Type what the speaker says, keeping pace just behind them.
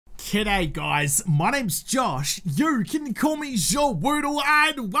G'day guys, my name's Josh, you can call me JaWoodle,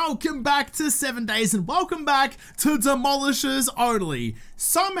 and welcome back to 7 days and welcome back to Demolishers only.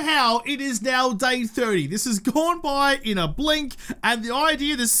 Somehow it is now day 30, this has gone by in a blink, and the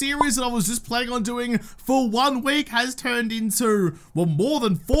idea, the series that I was just planning on doing for 1 week has turned into, well, more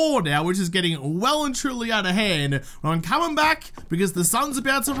than 4 now, which is getting well and truly out of hand. I'm coming back because the sun's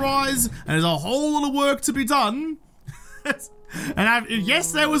about to rise and there's a whole lot of work to be done. And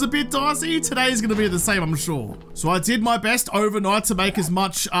yesterday was a bit dicey, today's gonna be the same, I'm sure. So I did my best overnight to make as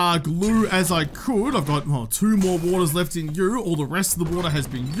much glue as I could. I've got 2 more waters left in you. All the rest of the water has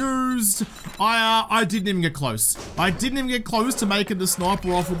been used. I didn't even get close. I didn't even get close to making the sniper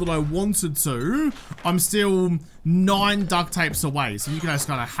rifle that I wanted to. I'm still 9 duct tapes away, so you can just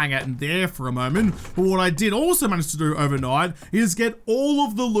kind of hang out in there for a moment. But what I did also manage to do overnight is get all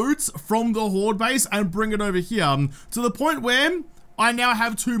of the loot from the horde base and bring it over here to the point where I now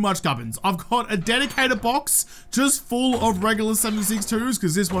have too much gubbins. I've got a dedicated box just full of regular 7.62s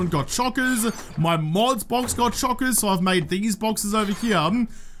because this one got chockers. My mods box got chockers, so I've made these boxes over here.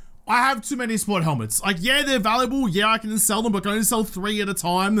 I have too many sport helmets. Like, yeah, they're valuable. Yeah, I can sell them, but I can only sell 3 at a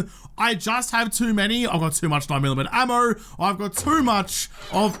time. I just have too many. I've got too much 9mm ammo. I've got too much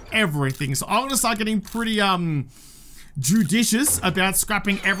of everything. So I'm gonna start getting pretty, judicious about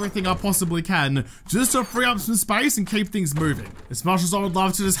scrapping everything I possibly can just to free up some space and keep things moving. As much as I would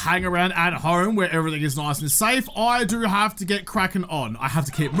love to just hang around at home where everything is nice and safe, I do have to get cracking on. I have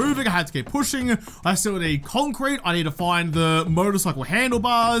to keep moving, I have to keep pushing. I still need concrete, I need to find the motorcycle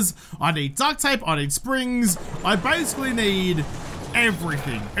handlebars, I need duct tape, I need springs. I basically need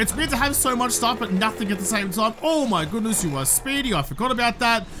everything. It's weird to have so much stuff but nothing at the same time. Oh my goodness, you are speedy, I forgot about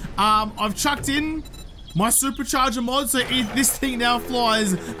that. I've chucked in my supercharger mod, so this thing now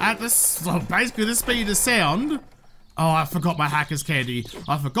flies at basically the speed of sound. Oh, I forgot my hacker's candy.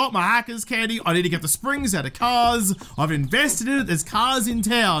 I forgot my hacker's candy. I need to get the springs out of cars. I've invested in it. There's cars in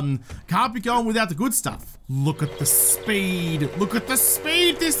town. Can't be going without the good stuff. Look at the speed. Look at the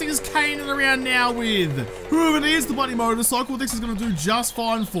speed this thing is caning around now with. Whoever needs the bloody motorcycle, this is going to do just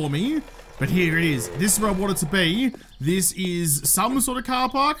fine for me. But here it is. This is where I want it to be. This is some sort of car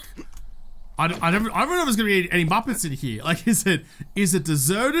park. I don't know if there's gonna be any Muppets in here. Like, is it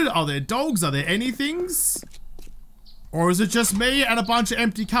deserted? Are there dogs? Are there anythings? Or is it just me and a bunch of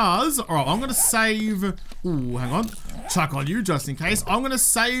empty cars? Alright, I'm gonna save. Ooh, hang on. Chuck on you just in case. I'm gonna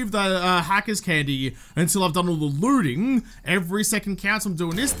save the hacker's candy until I've done all the looting. Every second counts. I'm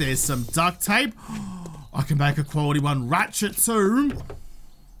doing this. There's some duct tape. I can make a quality one ratchet too.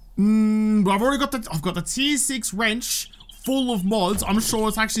 But I've got the tier 6 wrench full of mods. I'm sure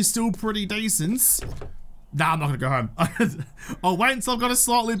it's actually still pretty decent. Nah, I'm not gonna go home. I'll wait until I've got a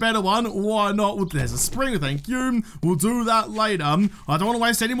slightly better one. Why not? Well, there's a spring, thank you. We'll do that later. I don't want to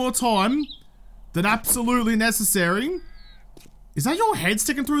waste any more time than absolutely necessary. Is that your head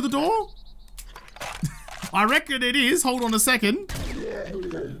sticking through the door? I reckon it is. Hold on a second.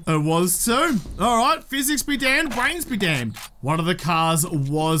 It was too. Alright, physics be damned, brains be damned. One of the cars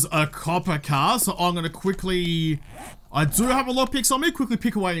was a copper car, so I'm gonna quickly... I do have a lockpicks on me, quickly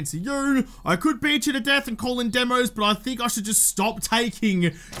pick away into you. I could beat you to death and call in demos, but I think I should just stop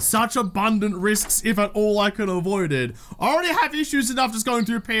taking such abundant risks if at all I could avoid it. I already have issues enough just going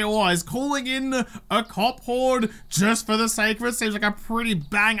through POIs. Calling in a cop horde just for the sake of it seems like a pretty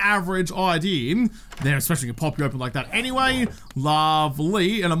bang average idea. They're especially gonna pop you open like that anyway.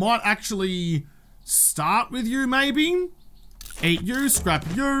 Lovely, and I might actually start with you maybe. Eat you, scrap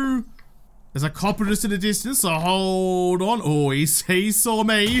you. There's a copper just in the distance, so hold on. Oh, he saw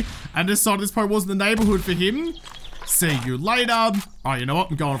me and decided this probably wasn't the neighborhood for him. See you later. Oh, you know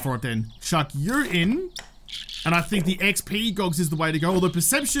what? I'm going for it then. Chuck you in. And I think the XP gogs is the way to go. Although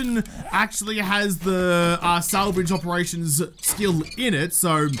Perception actually has the salvage operations skill in it.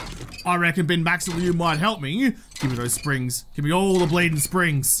 So I reckon Ben Maxwell, you might help me. Give me those springs. Give me all the bleeding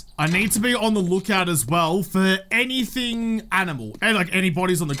springs. I need to be on the lookout as well for anything animal. And like any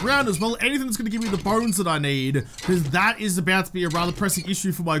bodies on the ground as well. Anything that's going to give me the bones that I need. Because that is about to be a rather pressing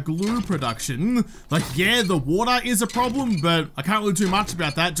issue for my glue production. Like, yeah, the water is a problem, but I can't really do much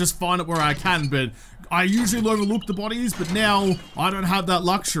about that. Just find it where I can. But I usually overlook the bodies, but now I don't have that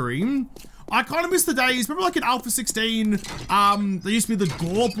luxury. I kind of miss the days. Remember like in Alpha 16, there used to be the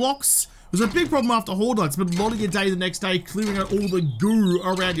gore blocks. It was a big problem after Horde Night. Spend a lot of your day the next day clearing out all the goo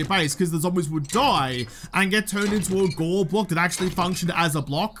around your base because the zombies would die and get turned into a gore block that actually functioned as a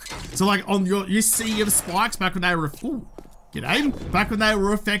block. So like on your sea of spikes back when they were, ooh, g'day. Back when they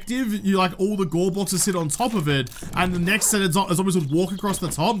were effective, you like all the gore blocks would sit on top of it and the next set of zombies would walk across the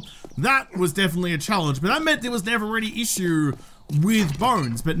top. That was definitely a challenge, but that meant there was never any issue with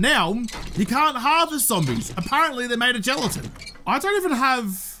bones, but now you can't harvest zombies. Apparently they're made of gelatin. I don't even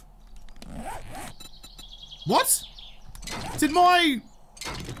have... What? Did my...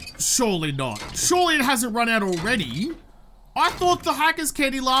 Surely not. Surely it hasn't run out already. I thought the hacker's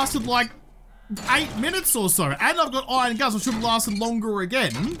candy lasted like 8 minutes or so, and I've got iron guts, so it should have lasted longer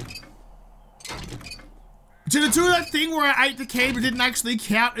again. Did it do that thing where I ate the candy but didn't actually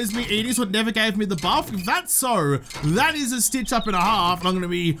count as me eating, so it never gave me the buff? If that's so, that is a stitch up and a half, and I'm going to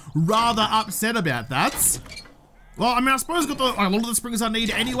be rather upset about that. Well, I mean, I suppose I've got a lot of the springs I need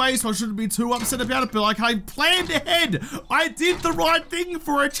anyway, so I shouldn't be too upset about it, but like, I planned ahead. I did the right thing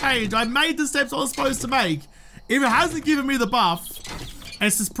for a change. I made the steps I was supposed to make. If it hasn't given me the buff,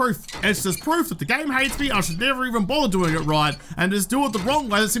 it's just proof. It's just proof that the game hates me. I should never even bother doing it right and just do it the wrong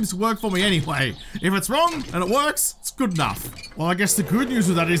way that seems to work for me anyway. If it's wrong and it works, it's good enough. Well, I guess the good news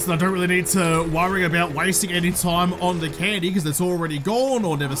with that is that I don't really need to worry about wasting any time on the candy because it's already gone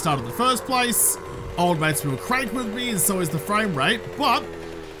or never started in the first place. Old mates will crank with me and so is the frame rate, but...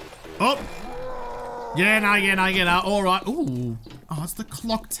 Oh. Yeah, no. All right. Ooh. Oh, it's the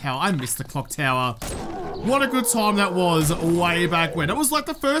clock tower. I missed the clock tower. What a good time that was way back when. It was like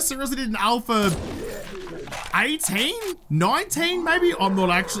the first series I did in Alpha 18? 19 maybe? I'm not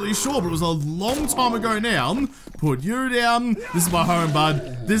actually sure, but it was a long time ago now. Put you down. This is my home,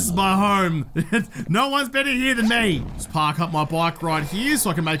 bud. This is my home. No one's better here than me. Just park up my bike right here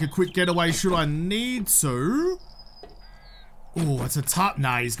so I can make a quick getaway should I need to. Oh, it's a tough...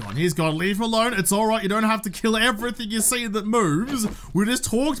 Nah, he's gone. He's gone. Leave him alone. It's all right. You don't have to kill everything you see that moves. We just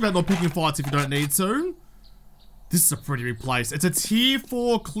talked about not picking fights if you don't need to. This is a pretty big place. It's a tier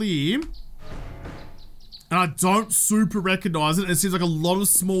 4 clear. And I don't super recognize it. It seems like a lot of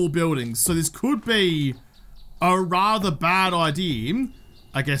small buildings. So this could be a rather bad idea.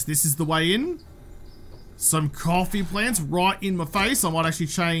 I guess this is the way in. Some coffee plants right in my face. I might actually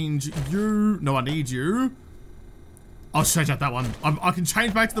change you. No, I need you. I'll change out that one. I can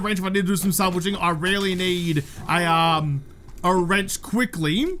change back to the wrench if I need to do some salvaging. I really need a wrench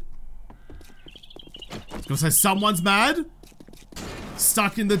quickly. Gonna say someone's mad.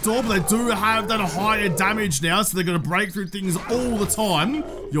 Stuck in the door, but they do have that higher damage now, so they're gonna break through things all the time.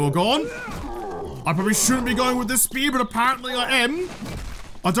 You're gone. I probably shouldn't be going with this spear, but apparently I am.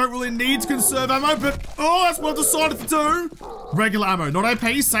 I don't really need to conserve ammo, but oh, that's what I decided to do. Regular ammo, not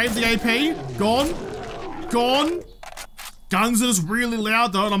AP. Save the AP. Gone. Gone. Guns are just really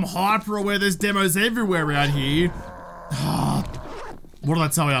loud though, and I'm hyper aware there's demos everywhere around here. What did I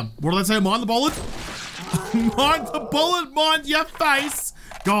tell you? What did I tell you? Mind the bullet? Mind the bullet, mind your face.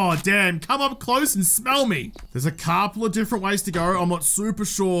 God damn, come up close and smell me. There's a couple of different ways to go. I'm not super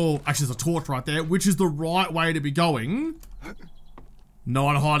sure. Actually, there's a torch right there, which is the right way to be going. No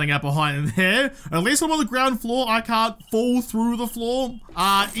one hiding out behind there. At least I'm on the ground floor. I can't fall through the floor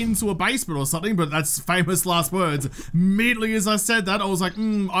into a basement or something, but that's famous last words. Immediately as I said that, I was like,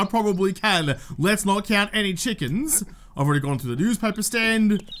 I probably can. Let's not count any chickens. I've already gone through the newspaper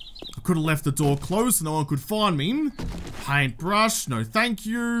stand. I could have left the door closed so no one could find me. Paintbrush, no thank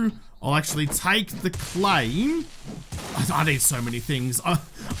you. I'll actually take the clay. I need so many things.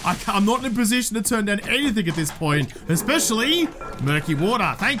 I'm not in a position to turn down anything at this point, especially murky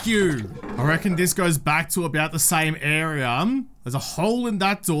water. Thank you. I reckon this goes back to about the same area. There's a hole in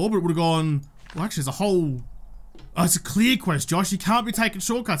that door, but it would have gone... Well, actually, there's a hole... Oh, it's a clear quest, Josh. You can't be taking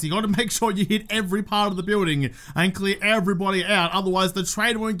shortcuts. You got to make sure you hit every part of the building and clear everybody out. Otherwise, the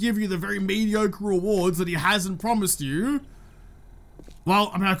trader won't give you the very mediocre rewards that he hasn't promised you.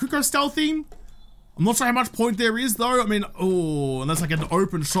 Well, I mean, I could go stealthy. I'm not sure how much point there is, though. I mean, oh, and that's like an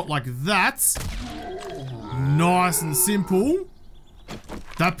open shot like that. Nice and simple.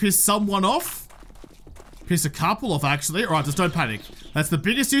 That pissed someone off. Pissed a couple off, actually. All right, just don't panic. That's the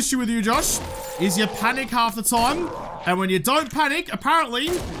biggest issue with you, Josh, is you panic half the time. And when you don't panic, apparently,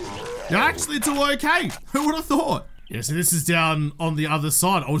 you actually do okay. Who would have thought? Yeah, so this is down on the other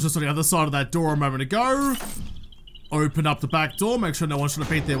side. I was just on the other side of that door a moment ago. Open up the back door, make sure no one's trying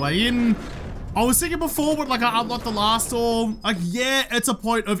to beat their way in. I was thinking before, but like I unlocked the last door, like yeah, it's a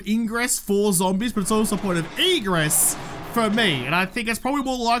point of ingress for zombies, but it's also a point of egress for me. And I think it's probably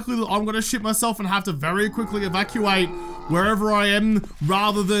more likely that I'm gonna shit myself and have to very quickly evacuate wherever I am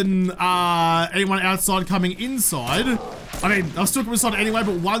rather than anyone outside coming inside. I mean, I'll still come inside anyway,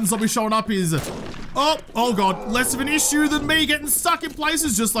 but one zombie showing up is, oh god, less of an issue than me getting stuck in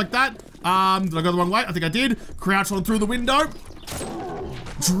places just like that. Did I go the wrong way? I think I did. Crouch on through the window.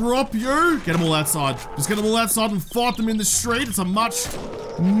 Drop you. Get them all outside. Just get them all outside and fight them in the street. It's a much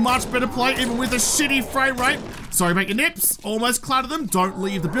better play, even with a shitty frame rate. Sorry about your nips. Almost clattered them. Don't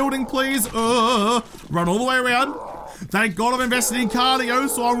leave the building, please. Run all the way around. Thank God I'm invested in cardio,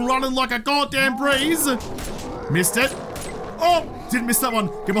 so I'm running like a goddamn breeze. Missed it. Oh, didn't miss that one.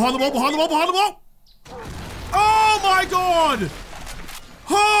 Get behind the wall, behind the wall, behind the wall. Oh my God.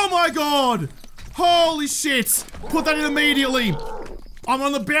 Oh my God. Holy shit. Put that in immediately. I'm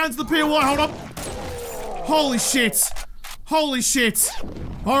on the bounce of the POI, hold up. Holy shit. Holy shit.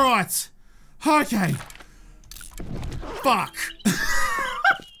 All right. Okay. Fuck.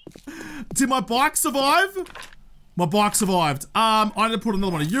 Did my bike survive? My bike survived. I need to put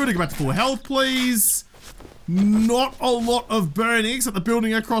another one of you to go back to full health, please. Not a lot of burning except the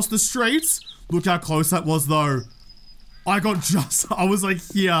building across the street. Look how close that was though. I was like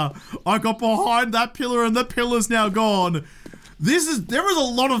here. I got behind that pillar and the pillar's now gone. There is a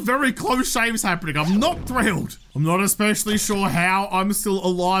lot of very close shaves happening. I'm not thrilled. I'm not especially sure how I'm still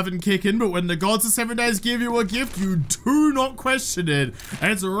alive and kicking, but when the gods of 7 days give you a gift, you do not question it.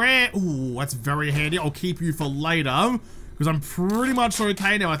 And it's rare. Ooh, that's very handy. I'll keep you for later, because I'm pretty much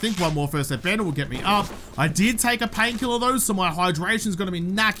okay now. I think one more first aid bandage will get me up. I did take a painkiller though, so my hydration's gonna be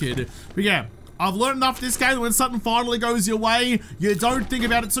knackered. But yeah, I've learned enough this game that when something finally goes your way, you don't think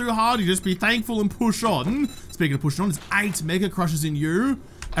about it too hard, you just be thankful and push on. Speaking of pushing on, there's 8 Mega Crushes in you,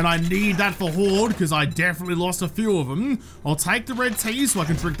 and I need that for Horde, because I definitely lost a few of them. I'll take the red tea so I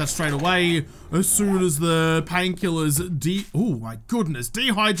can drink that straight away as soon as the painkillers oh my goodness,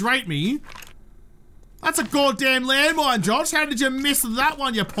 dehydrate me. That's a goddamn landmine, Josh. How did you miss that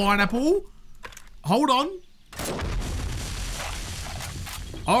one, you pineapple? Hold on.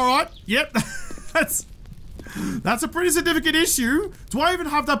 Alright, yep. That's a pretty significant issue. Do I even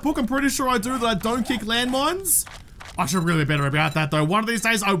have that book? I'm pretty sure I do, that I don't kick landmines. I should really be better about that though. One of these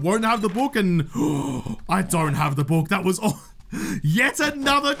days I won't have the book and I don't have the book. That was yet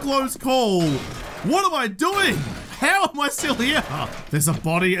another close call. What am I doing? How am I still here? There's a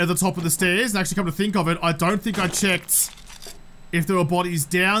body at the top of the stairs. And actually, come to think of it, I don't think I checked if there were bodies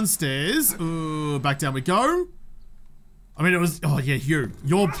downstairs. Back down we go. I mean, it was, oh yeah, you're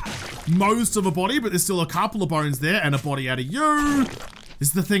most of a body, but there's still a couple of bones there and a body out of you. This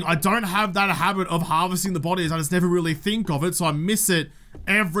is the thing, I don't have that habit of harvesting the bodies. I just never really think of it, so I miss it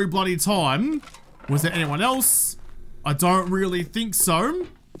every bloody time. Was there anyone else? I don't really think so.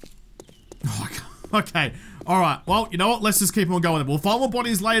 Oh, okay, all right, well, you know what? Let's just keep on going. We'll find more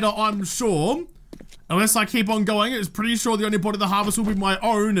bodies later, I'm sure. Unless I keep on going, it's pretty sure the only body to harvest will be my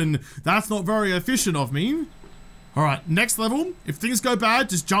own, and that's not very efficient of me. All right, next level. If things go bad,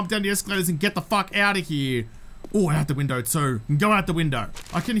 just jump down the escalators and get the fuck out of here. Oh, out the window too. And go out the window.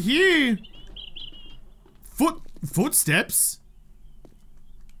 I can hear footsteps.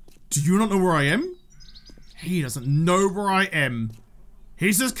 Do you not know where I am? He doesn't know where I am.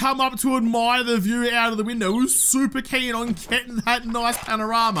 He's just come up to admire the view out of the window. Who's super keen on getting that nice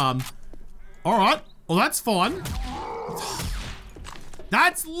panorama. All right, well that's fine.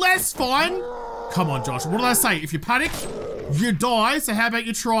 That's less fine. Come on, Josh. What did I say? If you panic, you die. So how about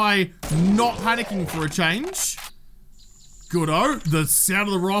you try not panicking for a change? Good-o. The sound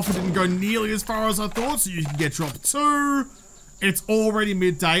of the rifle didn't go nearly as far as I thought, so you can get dropped too. It's already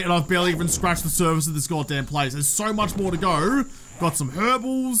midday, and I've barely even scratched the surface of this goddamn place. There's so much more to go. Got some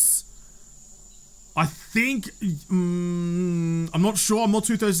herbals. I think... I'm not sure. I'm not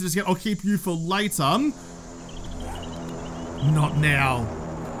too thirsty to get. I'll keep you for later. Not now.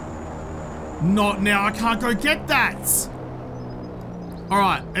 Not now, I can't go get that. All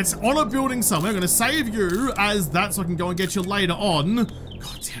right, it's on a building somewhere. I'm gonna save you as that so I can go and get you later on.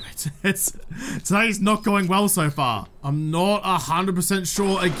 God damn it, today's not going well so far. I'm not 100%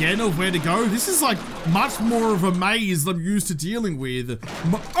 sure again of where to go. This is like much more of a maze than I'm used to dealing with.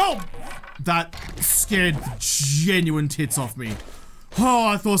 Oh, that scared the genuine tits off me. Oh,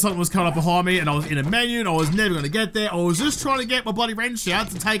 I thought something was coming up behind me and I was in a menu and I was never going to get there. I was just trying to get my bloody wrench out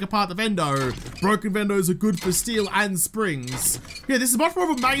to take apart the vendo. Broken vendos are good for steel and springs. Yeah, this is much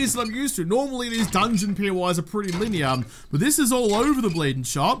more of a maze than I'm used to. Normally these dungeon POIs are pretty linear, but this is all over the bleeding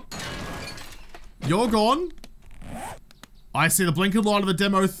shop. You're gone. I see the blinking light of the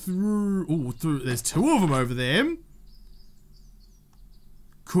demo through... Ooh, there's 2 of them over there.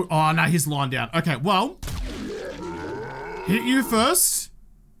 Oh, no, he's lying down. Okay, well... Hit you first.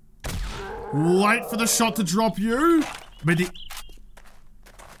 Wait for the shot to drop you. But the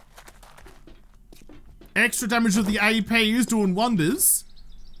extra damage of the AP is doing wonders.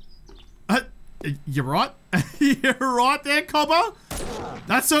 You're right. You're right there, Cobber.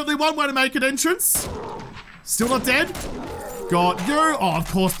 That's certainly one way to make an entrance. Still not dead. Got you. Oh, of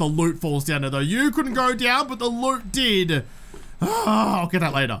course the loot falls down there though. You couldn't go down, but the loot did. Oh, I'll get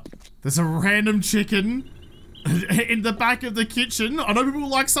that later. There's a random chicken in the back of the kitchen. I know people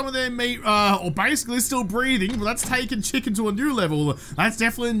like some of their meat, or basically still breathing, but that's taking chicken to a new level. That's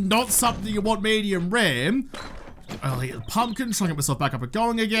definitely not something you want medium rare. I'll eat the pumpkin, try to get myself back up and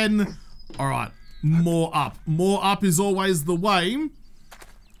going again. All right, more up. More up is always the way.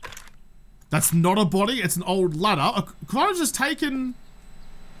 That's not a body, it's an old ladder. Could I have just taken...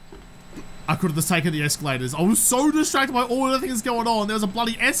 I could have just taken the escalators. I was so distracted by all the things going on. There was a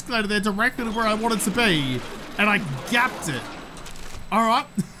bloody escalator there directly to where I wanted to be. And I gapped it. Alright.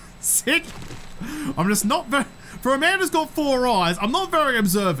 Sick. I'm just not very... For a man who's got 4 eyes, I'm not very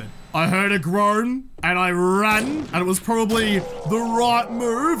observant. I heard a groan, and I ran, and it was probably the right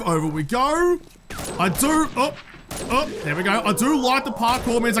move. Over we go. I do... Oh, there we go. I do like the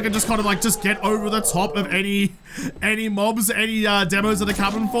parkour. Means I can just kind of like just get over the top of any mobs, any demos that are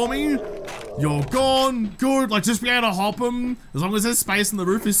coming for me. You're gone. Good. Like just be able to hop them. As long as there's space on the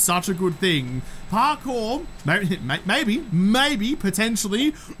roof is such a good thing. Parkour, maybe,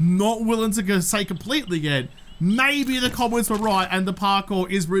 potentially, not willing to say completely yet. Maybe the comments were right and the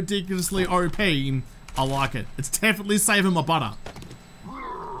parkour is ridiculously OP. I like it. It's definitely saving my butter.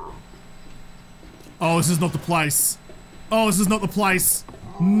 Oh, this is not the place. Oh, this is not the place.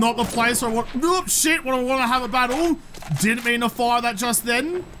 Not the place where I want... Oh, shit, when I want to have a battle. Didn't mean to fire that just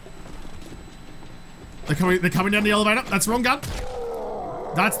then. They're coming down the elevator. That's the wrong gun.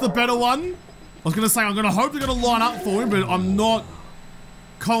 That's the better one. I was going to say, I'm going to hope they're going to line up for him, but I'm not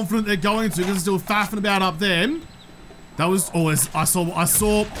confident they're going to because they're still faffing about up there. That was... Oh, I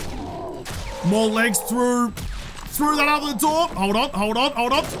saw more legs through that other door. Hold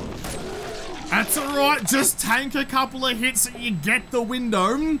on. That's alright, just tank a couple of hits and you get the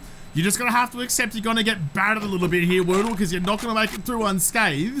window. You're just gonna have to accept you're gonna get battered a little bit here, JaWoodle, because you're not gonna make it through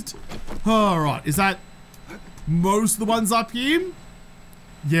unscathed. Alright, is that most of the ones up here?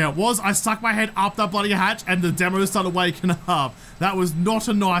 Yeah, it was. I stuck my head up that bloody hatch and the demo started waking up. That was not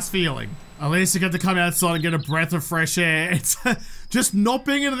a nice feeling. At least you get to come outside and get a breath of fresh air. It's just not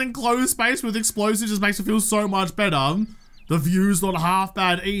being in an enclosed space with explosives just makes it feel so much better. The view's not half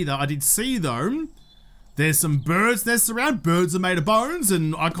bad either. I did see, though, there's some birds nests around. Birds are made of bones,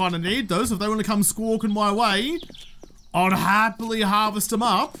 and I kind of need those. If they want to come squawking my way, I'd happily harvest them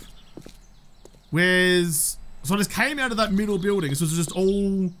up. So I just came out of that middle building. So it's just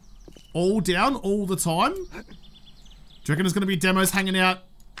all down all the time. Do you reckon there's going to be demos hanging out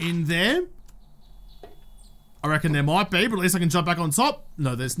in there? I reckon there might be, but at least I can jump back on top.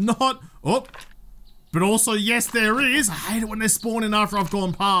 No, there's not. Oh. But also, yes, there is. I hate it when they're spawning after I've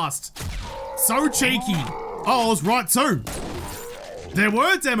gone past. So cheeky. Oh, I was right too. There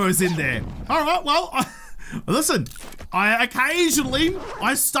were demos in there. All right, well, listen, I occasionally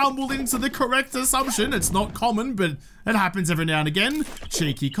stumbled into the correct assumption. It's not common, but it happens every now and again.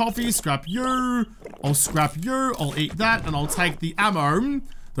 Cheeky coffee, scrap you. I'll scrap you. I'll eat that, and I'll take the ammo.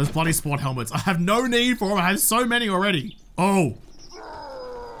 Those bloody spot helmets. I have no need for them. I have so many already. Oh.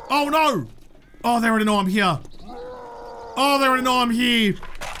 Oh, no. Oh, they already know I'm here. Oh, they already know I'm here.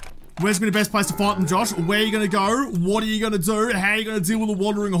 Where's going to be the best place to fight them, Josh? Where are you going to go? What are you going to do? How are you going to deal with the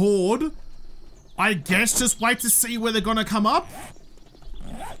wandering horde? I guess just wait to see where they're going to come up.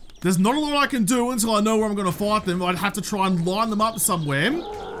 There's not a lot I can do until I know where I'm going to fight them. I'd have to try and line them up somewhere.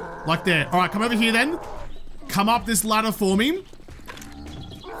 Like there. All right, come over here then. Come up this ladder for me.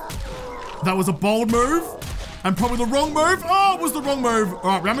 That was a bold move. And probably the wrong move. Oh, it was the wrong move. All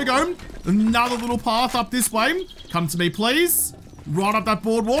right, round we go. Another little path up this way. Come to me, please. Right up that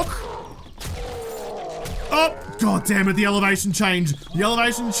boardwalk. Oh, god damn it, the elevation change. The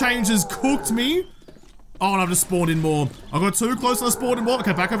elevation change has cooked me. Oh, and I've just spawned in more. I got too close to the spawn in more.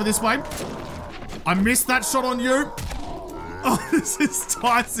 Okay, back over this way. I missed that shot on you. Oh, this is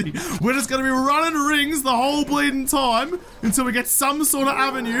dicey. We're just going to be running rings the whole bleeding time until we get some sort of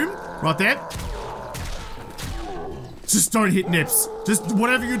avenue. Right there. Just don't hit nips. Just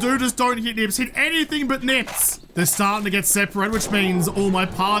whatever you do, just don't hit nips. Hit anything but nips. They're starting to get separated, which means all my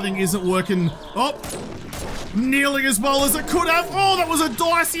pathing isn't working. Oh, nearly as well as it could have. Oh, that was a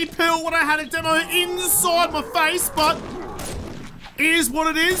dicey pill when I had a demo inside my face, but it is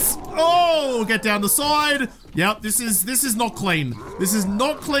what it is. Oh, get down the side. Yep, this is not clean. This is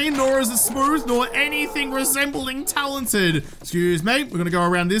not clean, nor is it smooth, nor anything resembling talented. Excuse me, we're gonna go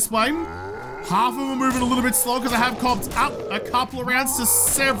around this way. Half of them are moving a little bit slow because I have copped up a couple of rounds to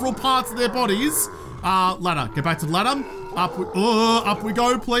several parts of their bodies. Ladder. Get back to the ladder. Up we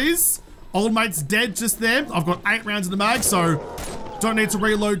go, please. Old mate's dead just there. I've got 8 rounds in the mag, so don't need to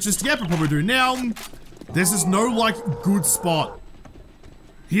reload just yet, but probably do now. This is no, like, good spot.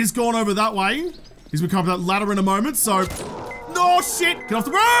 He's gone over that way. He's gonna come up that ladder in a moment, so... No, shit! Get off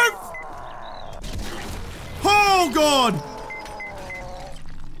the roof! Oh! Oh God!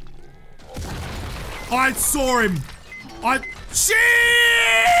 I saw him. Shit!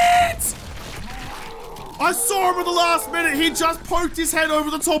 I saw him at the last minute. He just poked his head over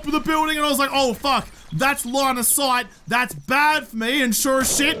the top of the building and I was like, oh fuck, that's line of sight. That's bad for me. And sure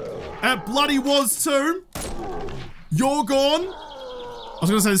as shit, it bloody was too. You're gone. I was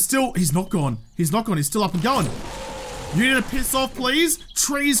gonna say he's not gone. He's not gone, he's still up and going. You need to piss off, please.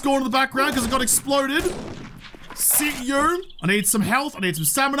 Trees gone in the background because it got exploded. Sit you. I need some health, I need some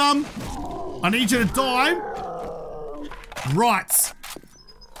stamina. I need you to die. Right.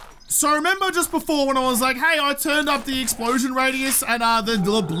 So remember just before when I was like, hey, I turned up the explosion radius and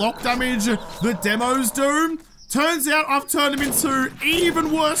the block damage the demos do? Turns out I've turned them into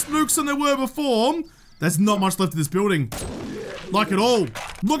even worse nukes than they were before. There's not much left of this building. Like at all.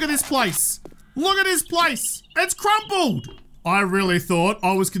 Look at this place. Look at this place. It's crumbled. I really thought,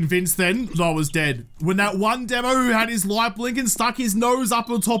 I was convinced then that I was dead. When that one demo who had his light blinking stuck his nose up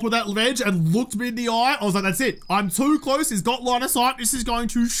on top of that ledge and looked me in the eye, I was like, that's it. I'm too close. He's got line of sight. This is going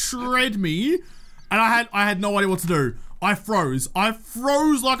to shred me. And I had no idea what to do. I froze. I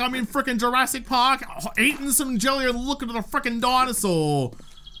froze like I'm in frickin' Jurassic Park, eating some jelly and looking at a frickin' dinosaur.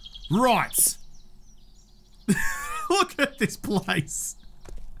 Right. Look at this place.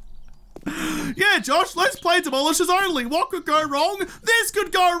 Yeah, Josh, let's play Demolishers only. What could go wrong? This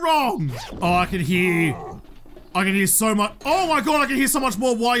could go wrong. Oh, I can hear so much. Oh my God, I can hear so much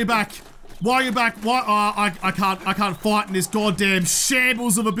more. Why are you back? Why are you back? Why? I can't fight in this goddamn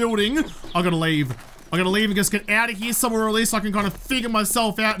shambles of a building. I gotta leave. I gotta leave and just get out of here somewhere at least so I can kind of figure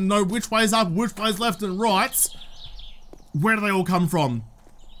myself out and know which way's up, which way's left and right. Where do they all come from?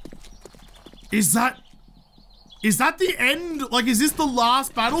 Is that the end? Like, is this the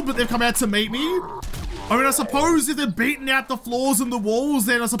last battle, but they've come out to meet me? I mean, I suppose if they're beating out the floors and the walls,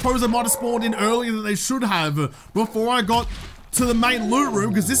 then I suppose they might have spawned in earlier than they should have before I got to the main loot room,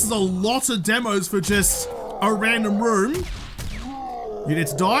 because this is a lot of demos for just a random room. You need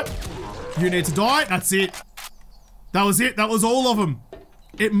to die. You need to die. That's it. That was it. That was all of them.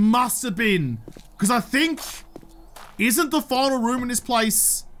 It must have been. Because I think, isn't the final room in this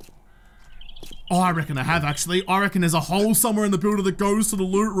place... Oh, I reckon I have actually. I reckon there's a hole somewhere in the building that goes to the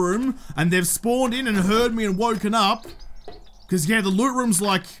loot room and they've spawned in and heard me and woken up. Because yeah, the loot room's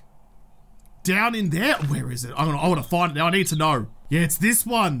like down in there. Where is it? I want to find it now. I need to know. Yeah, it's this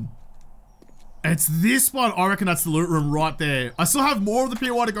one. It's this one. I reckon that's the loot room right there. I still have more of the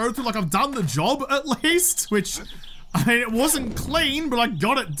POI to go through. Like, I've done the job at least, which, I mean, it wasn't clean, but I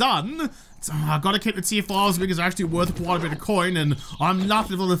got it done. So I gotta keep the tier 5s because they're actually worth quite a bit of coin and I'm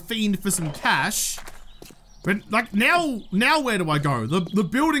nothing but a fiend for some cash. But like now where do I go? The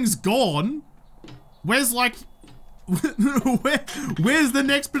building's gone. Where's like, where's the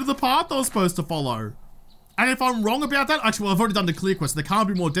next bit of the path I was supposed to follow? And if I'm wrong about that, actually, well, I've already done the clear quest. There can't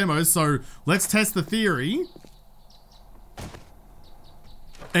be more demos, so let's test the theory.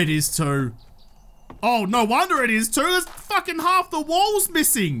 It is 2. Oh, no wonder it is 2. There's fucking half the walls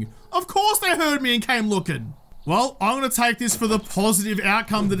missing. Of course they heard me and came looking. Well, I'm going to take this for the positive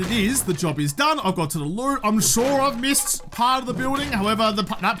outcome that it is. The job is done. I've got to the loot. I'm sure I've missed part of the building. However,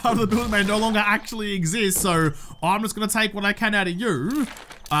 that part of the building may no longer actually exist. So I'm just going to take what I can out of you.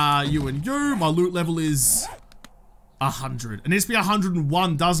 You and you. My loot level is 100. It needs to be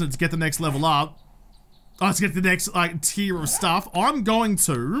 101, doesn't it, to get the next level up. Oh, to get the next like tier of stuff. I'm going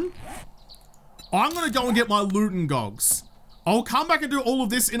to go and get my loot and gogs. I'll come back and do all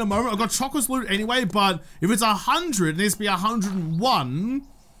of this in a moment. I've got Chocolate's loot anyway, but if it's 100, it needs to be 101.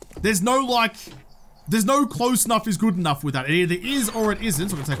 There's no close enough is good enough with that. It either is or it isn't.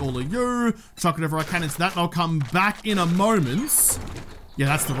 So I'm gonna take all of you, chuck whatever I can into that, and I'll come back in a moment. Yeah,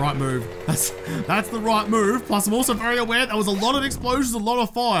 that's the right move. That's the right move. Plus, I'm also very aware there was a lot of explosions, a lot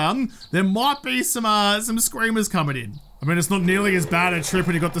of fire. There might be some screamers coming in. I mean, it's not nearly as bad a trip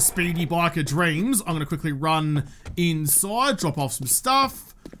when you got the speedy biker dreams. I'm gonna quickly run inside, drop off some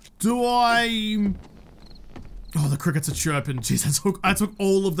stuff. Do I... Oh, the crickets are chirping. Jeez, that took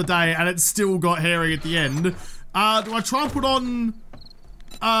all of the day and it still got hairy at the end. Do I try and put on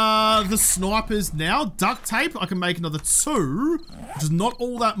the snipers now? Duct tape, I can make another 2, which is not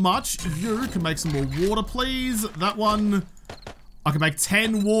all that much. You can make some more water, please. That one, I can make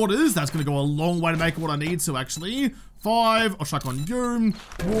 10 waters. That's gonna go a long way to make what I need to, actually. 5, I'll chuck on you.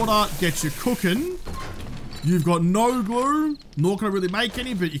 Water, get you cooking. You've got no glue, nor can I really make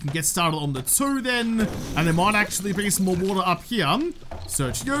any, but you can get started on the 2 then. And there might actually be some more water up here.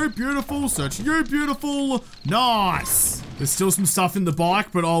 Search you, beautiful. Search you, beautiful. Nice. There's still some stuff in the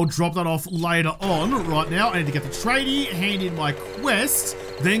bike, but I'll drop that off later on. Right now, I need to get the tradie, hand in my quest,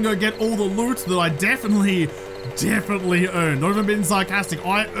 then go get all the loot that I definitely definitely earned. Not even being sarcastic.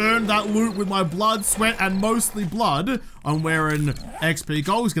 I earned that loot with my blood, sweat, and mostly blood. I'm wearing XP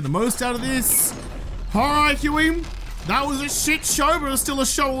goals. Get the most out of this. Alright, Huey. That was a shit show, but it was still a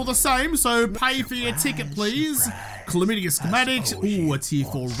show all the same, so pay for your ticket, please. Chlamydia schematics. Ooh, a tier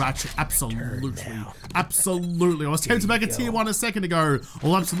 4 ratchet. Absolutely. Absolutely. I was tempted to make a tier 1 a second ago.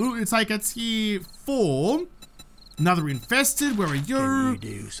 I'll absolutely take a tier 4. Another infested. Where are you?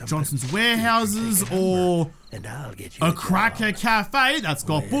 Johnson's Warehouses or a Cracker Cafe. That's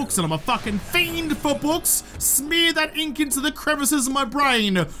got books, and I'm a fucking fiend for books. Smear that ink into the crevices of my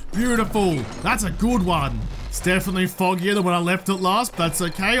brain. Beautiful. That's a good one. It's definitely foggier than when I left it last, but that's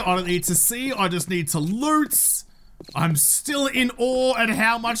okay. I don't need to see. I just need to loot. I'm still in awe at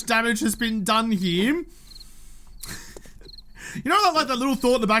how much damage has been done here. You know, like that little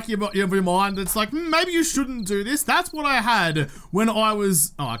thought in the back of your mind, it's like, maybe you shouldn't do this. That's what I had when I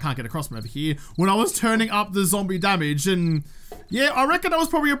was, oh, I can't get across from over here, when I was turning up the zombie damage, and yeah, I reckon that was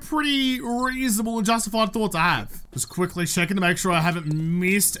probably a pretty reasonable and justified thought to have. Just quickly checking to make sure I haven't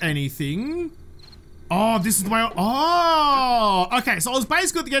missed anything. Oh, this is the way oh, okay, so I was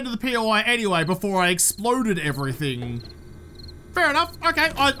basically at the end of the POI anyway before I exploded everything. Fair enough,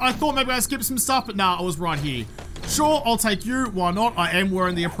 okay, I thought maybe I skipped some stuff, but nah, I was right here. Sure, I'll take you, why not? I am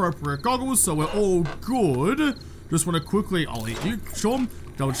wearing the appropriate goggles, so we're all good. Just want to quickly, I'll hit you, sure.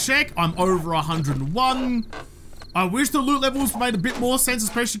 Go check, I'm over 101. I wish the loot levels made a bit more sense,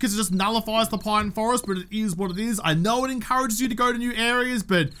 especially because it just nullifies the pine forest, but it is what it is. I know it encourages you to go to new areas,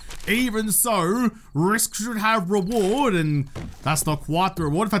 but even so, risk should have reward, and that's not quite the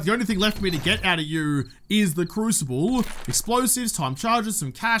reward. In fact, the only thing left for me to get out of you is the crucible. Explosives, time charges,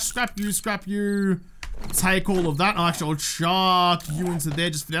 some cash, scrap you. Take all of that. Actually, I'll chuck you into there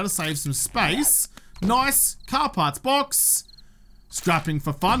just for now to save some space. Nice. Car parts box. Scrapping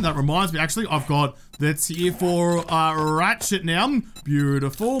for fun. That reminds me, actually, I've got the tier 4 ratchet now.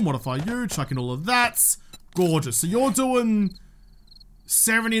 Beautiful. Modify you. Chuck in all of that. Gorgeous. So you're doing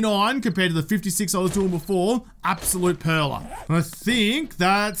 79 compared to the 56 I was doing before. Absolute perler. I think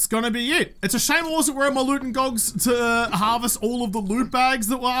that's gonna be it. It's a shame I wasn't wearing my loot and gogs to harvest all of the loot bags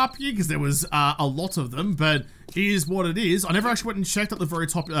that were up here, because there was a lot of them, but it is what it is. I never actually went and checked at the very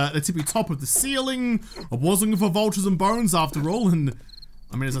top, the tippy top of the ceiling. I was looking for vultures and bones after all, and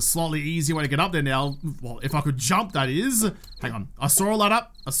I mean, there's a slightly easier way to get up there now. Well, if I could jump, that is. Hang on. I saw a ladder.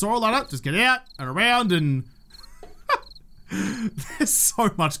 Just get out and around and there's so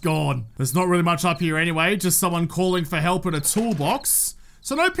much gone. There's not really much up here anyway, just someone calling for help in a toolbox.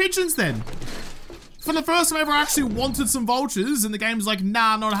 So no pigeons then. For the first time I ever actually wanted some vultures, and the game's like,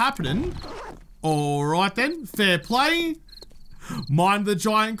 nah, not happening. Alright then, fair play. Mind the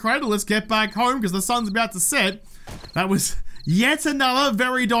giant cradle, let's get back home because the sun's about to set. That was yet another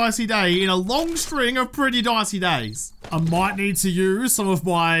very dicey day in a long string of pretty dicey days. I might need to use some of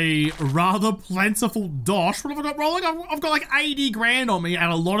my rather plentiful dosh. What have I got rolling? I've got like 80 grand on me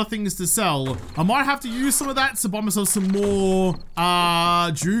and a lot of things to sell. I might have to use some of that to buy myself some more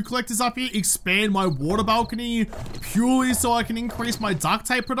dew collectors up here, expand my water balcony purely so I can increase my duct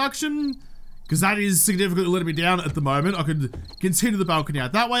tape production, because that is significantly letting me down at the moment. I could continue the balcony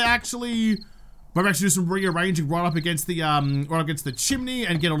out that way actually. Maybe actually do some rearranging right up against the chimney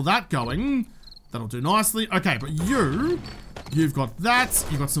and get all of that going. That'll do nicely. Okay, but you've got that.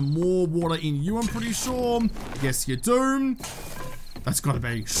 You've got some more water in you, I'm pretty sure. Yes, you do. That's gotta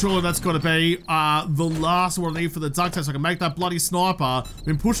be, surely that's gotta be the last one I need for the duct tape so I can make that bloody sniper.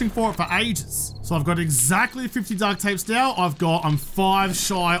 Been pushing for it for ages. So I've got exactly 50 duct tapes now. I'm 5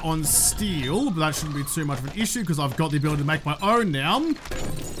 shy on steel, but that shouldn't be too much of an issue because I've got the ability to make my own now.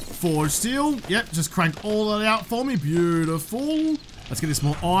 Forge steel, yep, just crank all that out for me, beautiful. Let's get this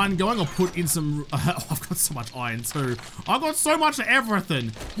more iron going. I'll put in some, I've got so much iron too. I've got so much of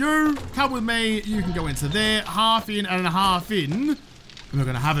everything. You, come with me, you can go into there, half in and half in. And we're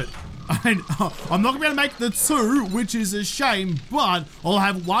gonna have it. I'm not gonna be able to make the 2, which is a shame, but I'll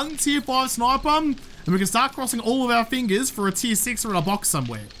have 1 tier 5 sniper, and we can start crossing all of our fingers for a tier 6 or in a box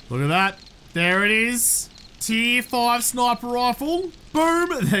somewhere. Look at that, there it is. Tier 5 sniper rifle. Boom,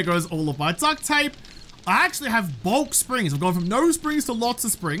 there goes all of my duct tape. I actually have bulk springs. I've gone from no springs to lots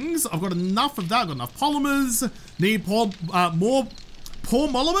of springs. I've got enough of that, I've got enough polymers. Need more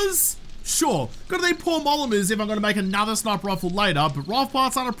polymers? Sure, gonna need poor polymers if I'm gonna make another sniper rifle later, but rifle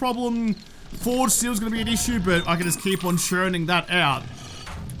parts aren't a problem. Forge steel's gonna be an issue, but I can just keep on churning that out.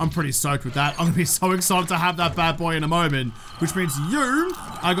 I'm pretty stoked with that. I'm gonna be so excited to have that bad boy in a moment, which means you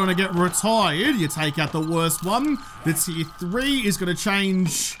are gonna get retired. You take out the worst one. The tier 3 is gonna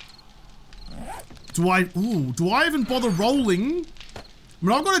change. Do I even bother rolling? I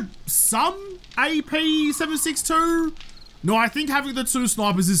mean, I've got some AP 762. No, I think having the 2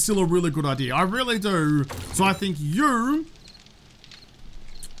 snipers is still a really good idea. I really do. So I think you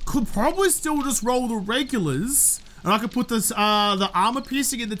could probably still just roll the regulars, and I could put this the armor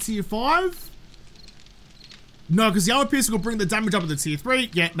piercing in the tier 5. No, because the armor piercing will bring the damage up to the tier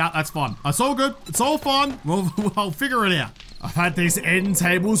 3. Yeah, no, that's fine. It's all good. It's all fine. I'll figure it out. I've had these end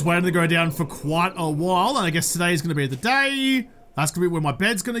tables waiting to go down for quite a while, and I guess today's going to be the day. That's going to be where my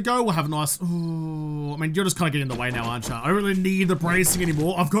bed's going to go. We'll have a nice... Ooh, I mean, you're just kind of getting in the way now, aren't you? I don't really need the bracing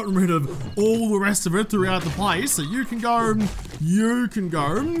anymore. I've gotten rid of all the rest of it throughout the place. So you can go. You can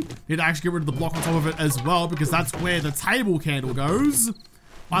go. Need to actually get rid of the block on top of it as well, because that's where the table candle goes.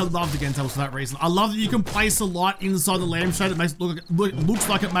 I love the end tables for that reason. I love that you can place a light inside the lampshade. It makes it looks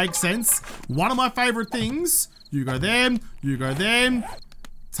like it makes sense. One of my favorite things. You go there. You go there.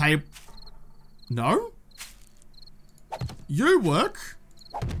 Tape. No? You work?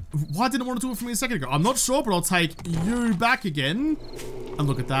 Why didn't it want to do it for me a second ago? I'm not sure, but I'll take you back again. And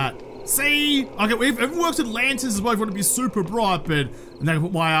look at that. See? Okay, it works with lanterns as well if you want to be super bright, but I'm going to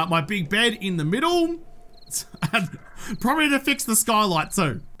put my big bed in the middle. And probably to fix the skylight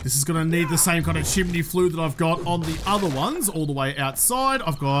too. This is going to need the same kind of chimney flue that I've got on the other ones all the way outside.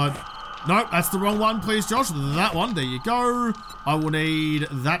 I've got... Nope, that's the wrong one, please, Josh. That one, there you go. I will need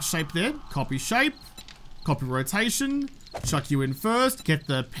that shape there. Copy shape. Copy rotation. Chuck you in first. Get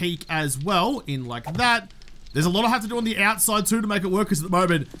the peak as well in like that. There's a lot I have to do on the outside too to make it work, because at the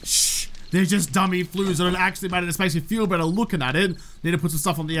moment, shh, they're just dummy flues that don't actually matter. It just makes me feel better looking at it. Need to put some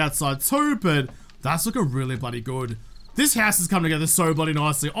stuff on the outside too, but that's looking really bloody good. This house has come together so bloody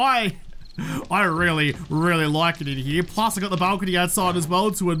nicely. I really, really like it in here. Plus, I got the balcony outside as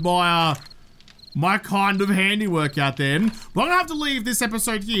well to admire my kind of handiwork out there. But I'm gonna have to leave this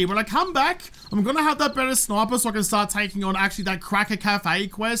episode here. When I come back, I'm gonna have that better sniper so I can start taking on actually that Cracker Cafe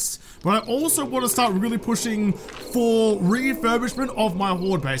quest. But I also want to start really pushing for refurbishment of my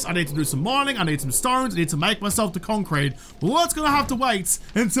horde base. I need to do some mining, I need some stones, I need to make myself the concrete. Well, that's gonna have to wait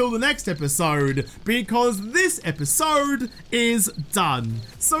until the next episode, because this episode is done.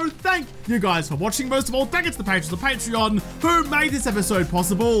 So thank you guys for watching. Most of all, thank you to the patrons of Patreon who made this episode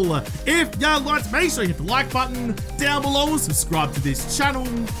possible. If you liked, make sure you hit the like button down below, subscribe to this channel,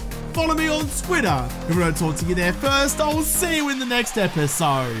 follow me on Twitter. If I don't talk to you there first, I'll see you in the next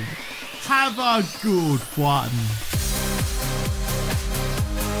episode. Have a good one.